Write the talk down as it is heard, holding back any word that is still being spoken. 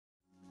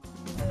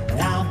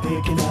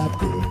picking up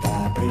good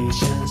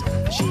vibrations.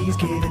 She's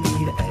giving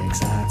me the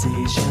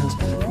excitations.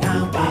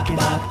 Now I'm picking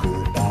up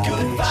good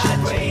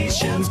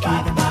vibrations. She's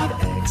giving me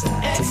the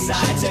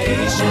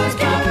excitations.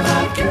 Picking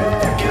up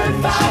good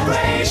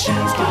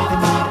vibrations.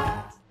 Giving me the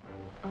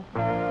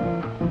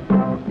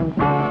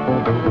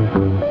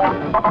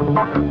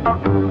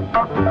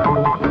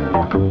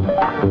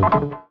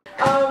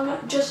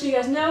just so you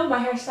guys know, my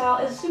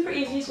hairstyle is super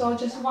easy, so I'll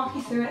just walk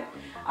you through it.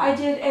 I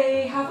did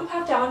a half up,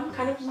 half down,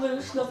 kind of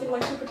loose, nothing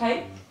like super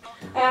tight.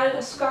 I added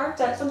a scarf,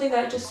 that's something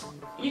that just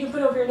you can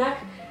put over your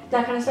neck,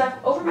 that kind of stuff,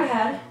 over my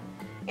head.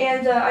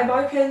 And I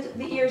bobby pinned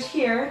the ears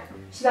here,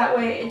 so that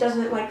way it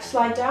doesn't like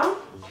slide down.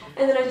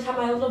 And then I just have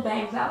my little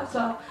bangs out.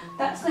 So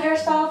that's the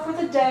hairstyle for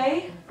the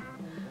day.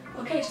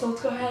 Okay, so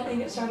let's go ahead and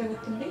get started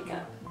with the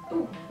makeup.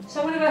 Ooh. So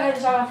I'm going to go ahead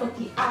and start off with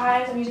the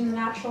eyes. I'm using the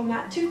Natural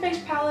Matte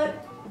Toothpaste palette.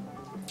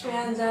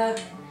 And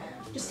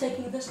just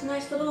taking this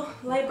nice little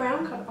light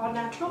brown, called All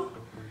Natural,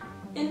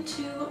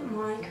 into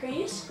my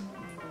crease.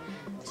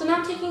 So now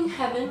I'm taking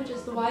Heaven, which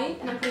is the white,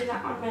 and I'm putting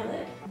that on my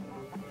lid.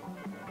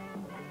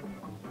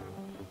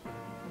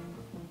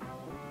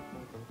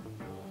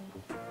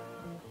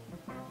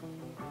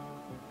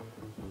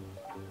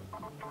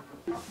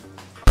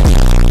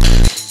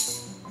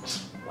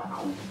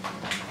 Wow.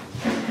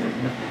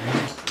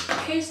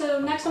 Okay, so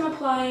next I'm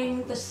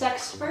applying the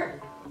Sex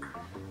Spurt,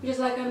 which is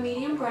like a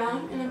medium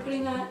brown, and I'm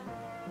putting that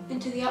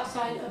into the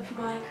outside of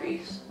my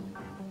crease.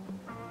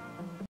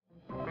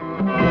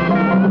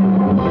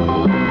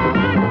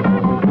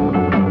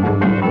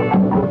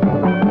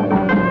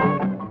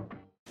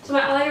 So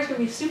my eyeliner is going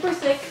to be super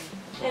thick,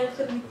 and it's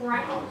going to be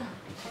brown.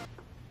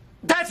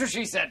 That's what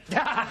she said!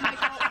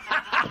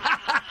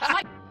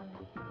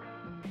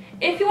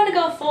 If you want to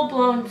go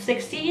full-blown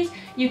 60s,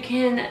 you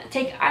can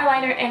take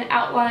eyeliner and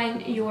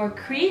outline your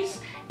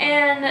crease.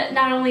 And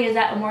not only is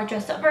that a more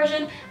dressed up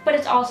version, but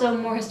it's also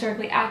more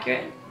historically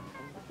accurate.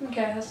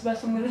 Okay, that's the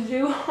best I'm gonna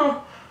do.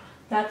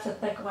 That's a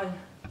thick one.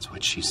 That's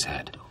what she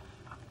said.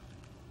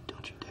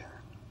 Don't you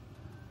dare.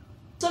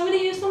 So I'm gonna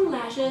use some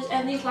lashes,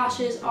 and these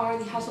lashes are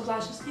the House of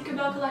Lashes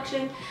Tinkerbell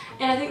collection.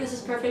 And I think this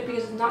is perfect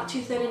because it's not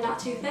too thin and not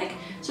too thick.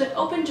 So it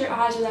opens your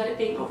eyes without it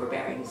being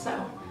overbearing.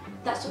 So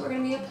that's what we're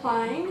gonna be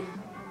applying.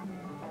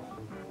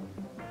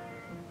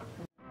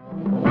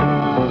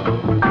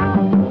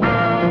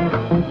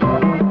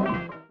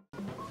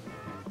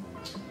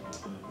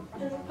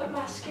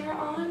 Mascara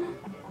on.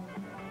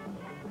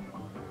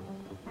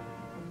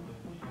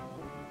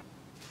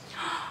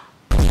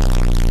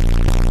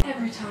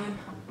 Every time.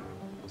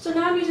 So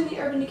now I'm using the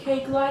Urban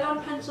Decay Glide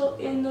On Pencil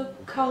in the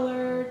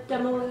color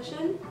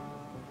Demolition.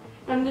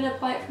 And I'm going to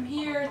apply it from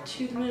here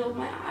to the middle of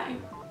my eye.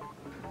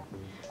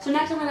 So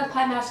next I'm going to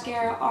apply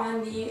mascara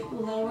on the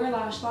lower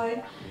lash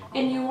line.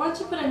 And you want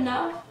to put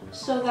enough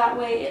so that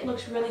way it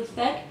looks really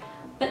thick,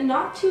 but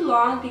not too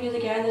long because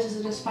again, this is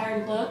an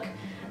inspired look.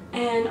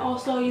 And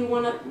also you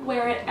want to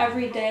wear it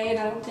every day, and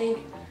I don't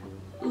think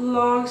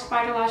long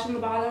spider lash on the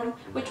bottom,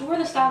 which were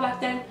the style back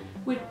then,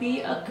 would be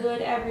a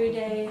good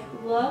everyday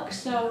look.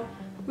 So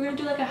we're going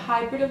to do like a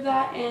hybrid of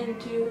that and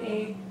do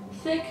a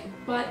thick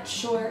but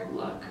short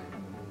look.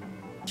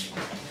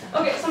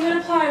 Okay, so I'm going to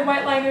apply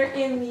white liner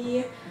in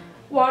the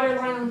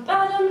waterline on the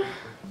bottom.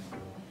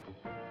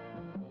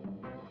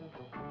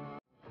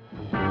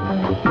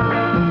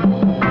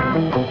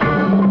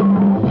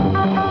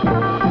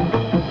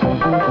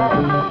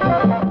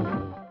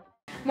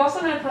 I'm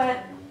also going to put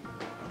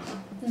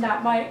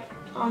that white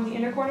on the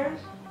inner corners.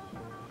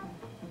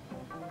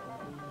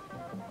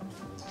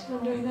 That's what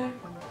I'm doing there.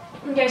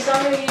 Okay, so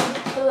I'm going to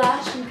use the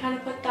lash and kind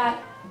of put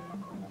that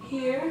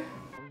here.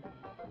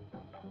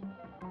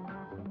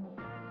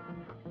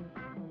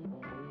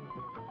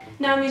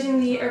 Now I'm using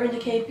the Urban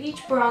Decay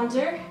Beach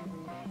Bronzer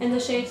in the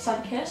shade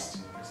Sunkissed,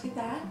 just like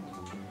that.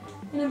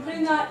 And I'm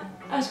putting that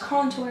as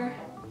contour.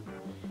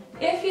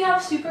 If you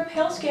have super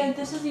pale skin,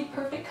 this is the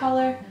perfect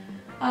color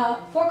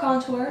for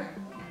contour.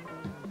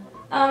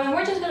 And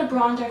we're just going to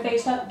bronze our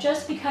face up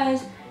just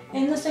because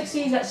in the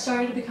 60s that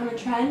started to become a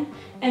trend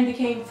and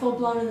became full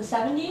blown in the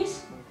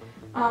 70s.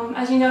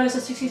 As you notice,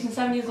 the 60s and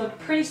 70s look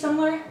pretty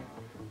similar,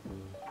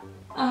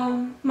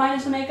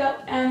 minus the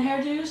makeup and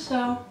hairdos,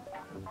 so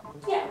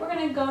yeah, we're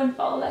going to go and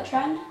follow that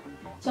trend.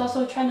 It's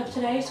also a trend of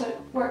today, so it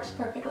works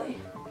perfectly.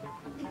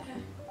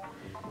 Okay.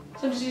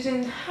 So I'm just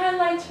using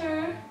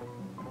highlighter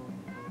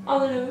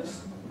on the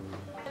nose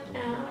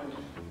and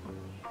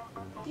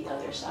the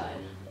other side.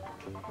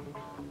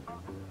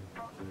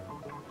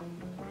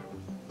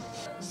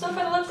 So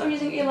for the lips, I'm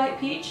using a light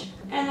peach,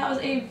 and that was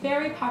a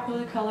very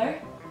popular color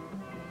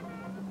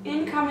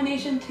in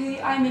combination to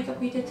the eye makeup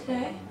we did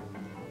today.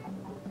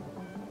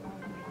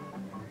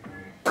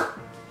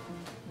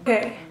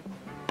 Okay,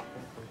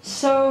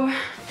 so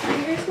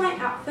here's my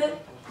outfit.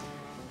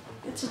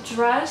 It's a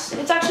dress.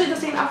 It's actually the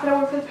same outfit I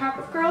wore for the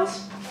Powerpuff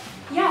Girls.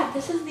 Yeah,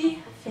 this is the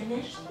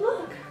finished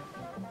look.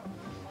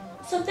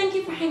 So thank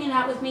you for hanging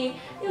out with me.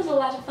 It was a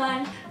lot of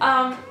fun.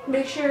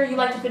 Make sure you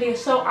like the video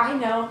so I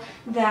know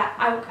that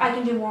I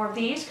can do more of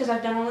these, because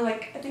I've done only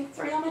like I think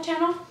 3 on my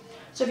channel.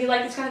 So if you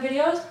like these kind of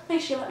videos,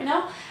 make sure you let me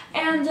know.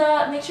 And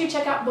make sure you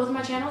check out both of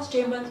my channels,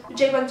 Jay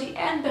Bunsey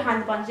and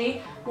Behind the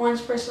Bunsey.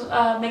 One's for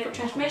makeup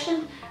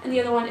transformation, and the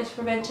other one is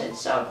for vintage.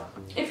 So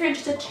if you're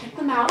interested, check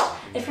them out.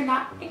 If you're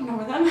not,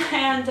 ignore them.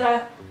 And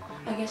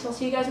I guess I'll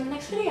see you guys in the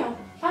next video.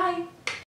 Bye!